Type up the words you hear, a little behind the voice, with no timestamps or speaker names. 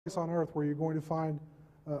on Earth where you're going to find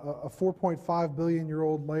a 4.5 billion year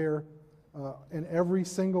old layer and every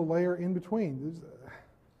single layer in between.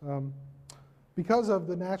 Because of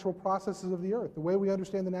the natural processes of the Earth, the way we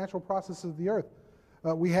understand the natural processes of the Earth,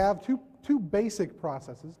 we have two basic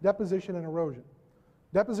processes, deposition and erosion.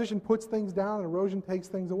 Deposition puts things down and erosion takes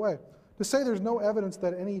things away. To say there's no evidence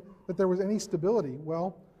that there was any stability,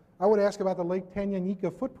 well, I would ask about the Lake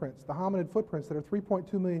Tanganyika footprints, the hominid footprints that are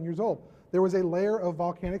 3.2 million years old. There was a layer of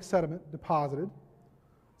volcanic sediment deposited.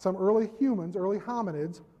 Some early humans, early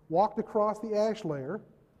hominids, walked across the ash layer,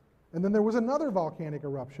 and then there was another volcanic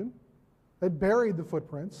eruption that buried the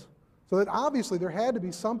footprints, so that obviously there had to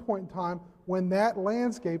be some point in time when that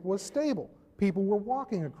landscape was stable. People were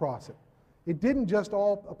walking across it. It didn't just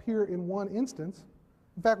all appear in one instance.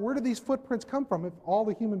 In fact, where did these footprints come from if all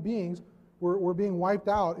the human beings were being wiped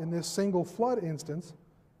out in this single flood instance,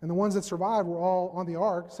 and the ones that survived were all on the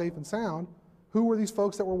ark, safe and sound? Who were these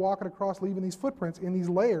folks that were walking across, leaving these footprints in these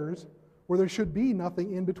layers where there should be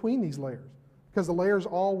nothing in between these layers? Because the layers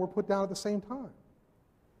all were put down at the same time.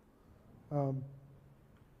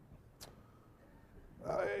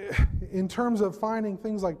 In terms of finding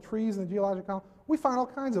things like trees in the geologic column, we find all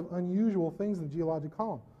kinds of unusual things in the geologic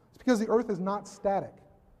column. It's because the Earth is not static.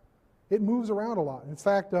 It moves around a lot. In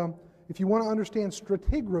fact, if you want to understand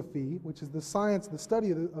stratigraphy, which is the science, the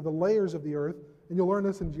study of the layers of the Earth, and you'll learn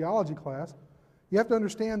this in geology class, you have to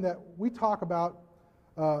understand that we talk about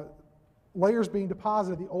layers being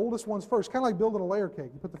deposited, the oldest ones first, kind of like building a layer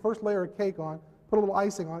cake. You put the first layer of cake on, put a little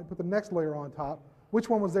icing on it, put the next layer on top. Which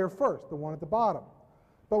one was there first? The one at the bottom.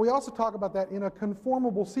 But we also talk about that in a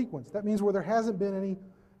conformable sequence. That means where there hasn't been any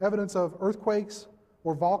evidence of earthquakes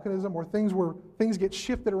or volcanism or things where things get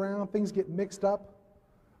shifted around, things get mixed up.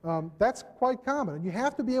 That's quite common. And you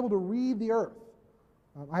have to be able to read the Earth.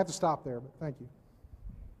 I have to stop there, but thank you.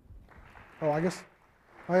 Oh, I guess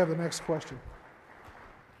I have the next question.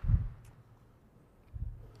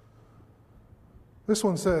 This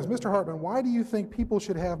one says, Mr. Hartman, why do you think people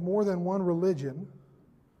should have more than one religion?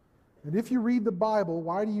 And if you read the Bible,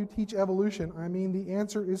 why do you teach evolution? I mean, the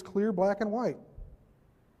answer is clear, black and white.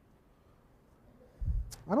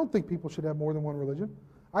 I don't think people should have more than one religion.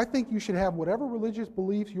 I think you should have whatever religious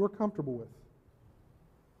beliefs you're comfortable with.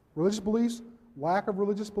 Religious beliefs, lack of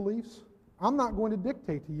religious beliefs. I'm not going to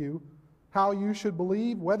dictate to you how you should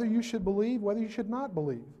believe, whether you should not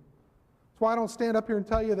believe. That's why I don't stand up here and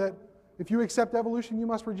tell you that if you accept evolution, you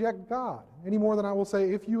must reject God, any more than I will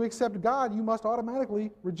say, if you accept God, you must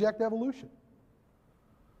automatically reject evolution.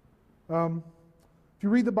 If you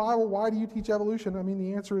read the Bible, why do you teach evolution? I mean,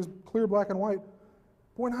 the answer is clear, black and white.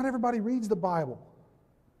 Boy, not everybody reads the Bible.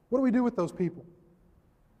 What do we do with those people?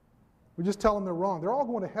 We just tell them they're wrong. They're all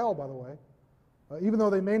going to hell, by the way, even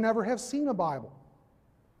though they may never have seen a Bible.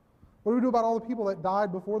 What do we do about all the people that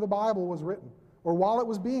died before the Bible was written, or while it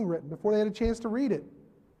was being written, before they had a chance to read it?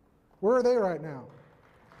 Where are they right now?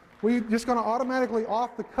 We're just going to automatically,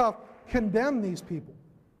 off the cuff, condemn these people.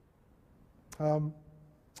 Well,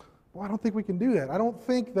 I don't think we can do that. I don't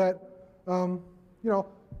think that,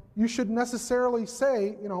 you should necessarily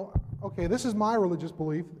say, okay, this is my religious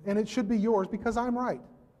belief, and it should be yours because I'm right.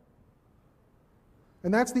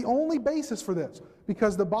 And that's the only basis for this,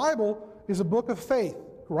 because the Bible is a book of faith,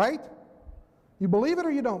 right? You believe it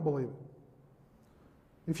or you don't believe it.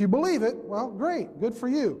 If you believe it, well, great, good for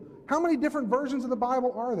you. How many different versions of the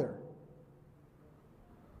Bible are there?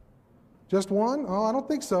 Just one? Oh, I don't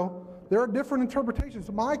think so. There are different interpretations.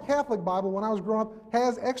 My Catholic Bible, when I was growing up,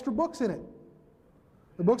 has extra books in it.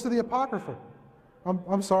 The books of the Apocrypha.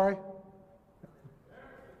 I'm sorry?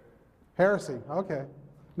 Heresy. Okay.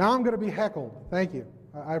 Now I'm going to be heckled. Thank you.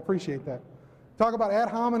 I appreciate that. Talk about ad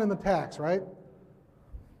hominem attacks, right?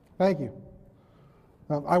 Thank you.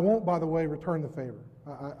 I won't, by the way, return the favor.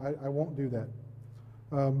 I won't do that.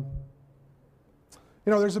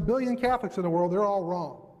 There's 1 billion Catholics in the world. They're all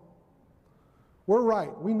wrong. We're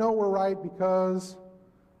right. We know we're right because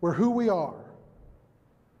we're who we are.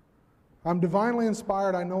 I'm divinely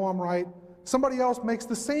inspired. I know I'm right. Somebody else makes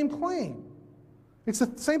the same claim. It's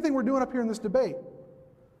the same thing we're doing up here in this debate.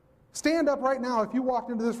 Stand up right now if you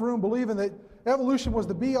walked into this room believing that evolution was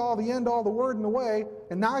the be-all, the end-all, the word and the way,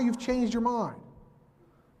 and now you've changed your mind.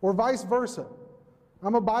 Or vice versa.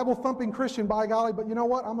 I'm a Bible-thumping Christian, by golly, but you know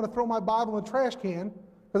what? I'm going to throw my Bible in the trash can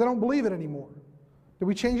because I don't believe it anymore. Did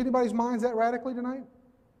we change anybody's minds that radically tonight?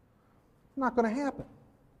 It's not going to happen.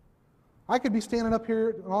 I could be standing up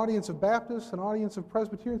here, an audience of Baptists, an audience of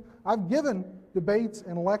Presbyterians. I've given debates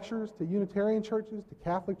and lectures to Unitarian churches, to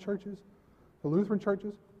Catholic churches, to Lutheran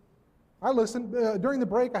churches. I listened. During the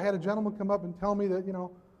break, I had a gentleman come up and tell me that,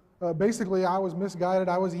 Basically, I was misguided.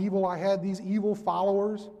 I was evil. I had these evil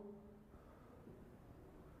followers.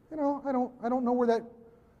 You know, I don't know where that,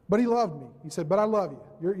 but he loved me. He said, but I love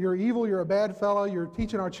you. You're evil. You're a bad fellow. You're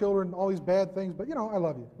teaching our children all these bad things, but, you know, I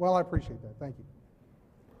love you. Well, I appreciate that. Thank you.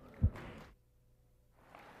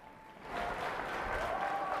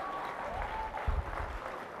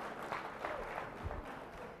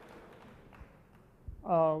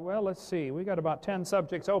 Well, let's see. We got about 10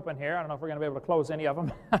 subjects open here. I don't know if we're going to be able to close any of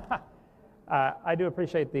them. I do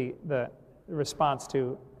appreciate the response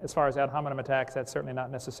to, as far as ad hominem attacks, that's certainly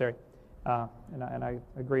not necessary. And I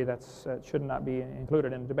agree that should not be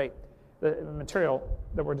included in debate. The material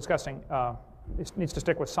that we're discussing needs to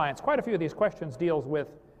stick with science. Quite a few of these questions deals with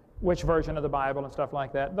which version of the Bible and stuff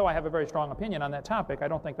like that. Though I have a very strong opinion on that topic, I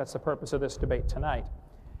don't think that's the purpose of this debate tonight.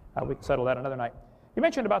 We can settle that another night. You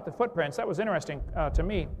mentioned about the footprints. That was interesting to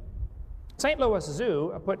me. St. Louis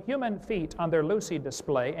Zoo put human feet on their Lucy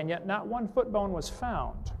display, and yet not one foot bone was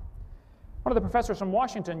found. One of the professors from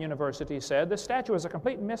Washington University said, this statue is a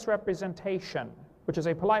complete misrepresentation, which is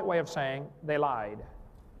a polite way of saying they lied.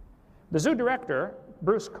 The zoo director,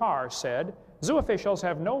 Bruce Carr, said, zoo officials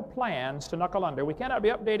have no plans to knuckle under. We cannot be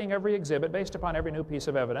updating every exhibit based upon every new piece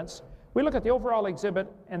of evidence. We look at the overall exhibit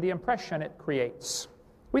and the impression it creates.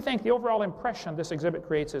 We think the overall impression this exhibit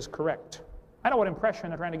creates is correct. I know what impression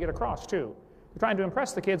they're trying to get across, too. They're trying to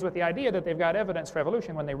impress the kids with the idea that they've got evidence for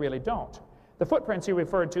evolution when they really don't. The footprints you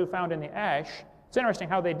referred to found in the ash, it's interesting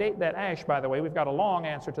how they date that ash, by the way. We've got a long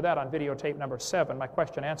answer to that on videotape number 7, my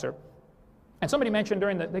question answer. And somebody mentioned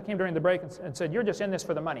they came during the break and said, you're just in this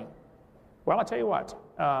for the money. Well, I'll tell you what,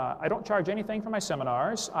 I don't charge anything for my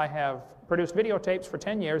seminars. I have produced videotapes for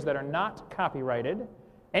 10 years that are not copyrighted.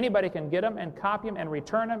 Anybody can get them and copy them and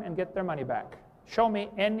return them and get their money back. Show me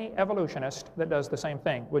any evolutionist that does the same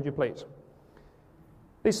thing, would you please?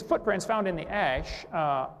 These footprints found in the ash,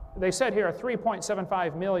 they said here are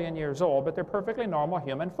 3.75 million years old, but they're perfectly normal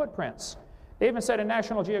human footprints. They even said in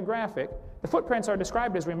National Geographic, the footprints are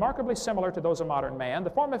described as remarkably similar to those of modern man. The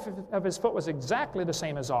form of his foot was exactly the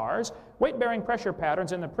same as ours. Weight-bearing pressure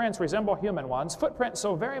patterns in the prints resemble human ones. Footprints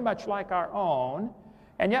so very much like our own.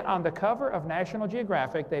 And yet on the cover of National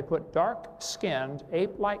Geographic, they put dark-skinned,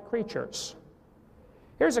 ape-like creatures.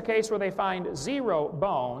 Here's a case where they find 0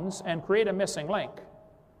 bones and create a missing link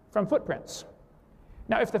from footprints.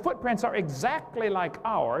 Now, if the footprints are exactly like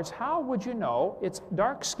ours, how would you know it's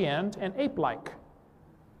dark-skinned and ape-like?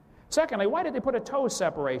 Secondly, why did they put a toe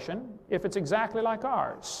separation if it's exactly like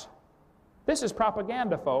ours? This is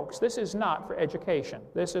propaganda, folks. This is not for education.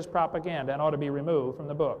 This is propaganda and ought to be removed from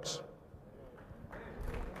the books.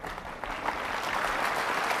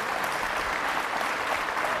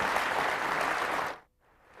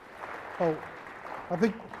 Oh, I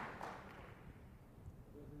think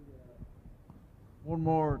one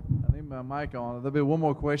more. I need my mic on. There'll be one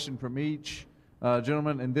more question from each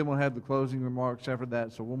gentleman, and then we'll have the closing remarks after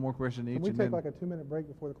that. So one more question each. Can we and take then, like a 2-minute break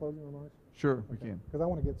before the closing remarks? Sure, we can. Because I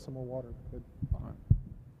want to get some more water. Good. All right.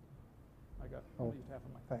 I got Oh, used half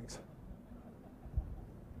of my. thanks.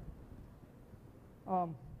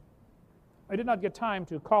 I did not get time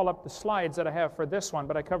to call up the slides that I have for this one,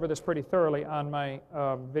 but I cover this pretty thoroughly on my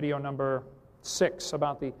video number 6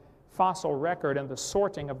 about the fossil record and the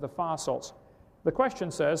sorting of the fossils. The question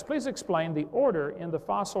says, please explain the order in the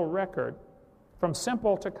fossil record from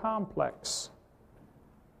simple to complex.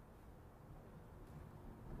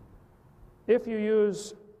 If you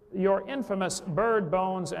use your infamous bird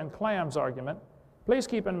bones and clams argument, please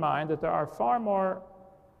keep in mind that there are far more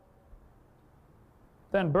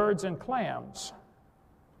than birds and clams.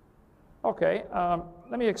 Okay,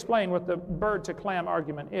 let me explain what the bird to clam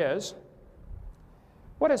argument is.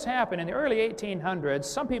 What has happened in the early 1800s,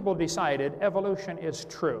 some people decided evolution is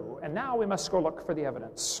true, and now we must go look for the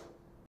evidence.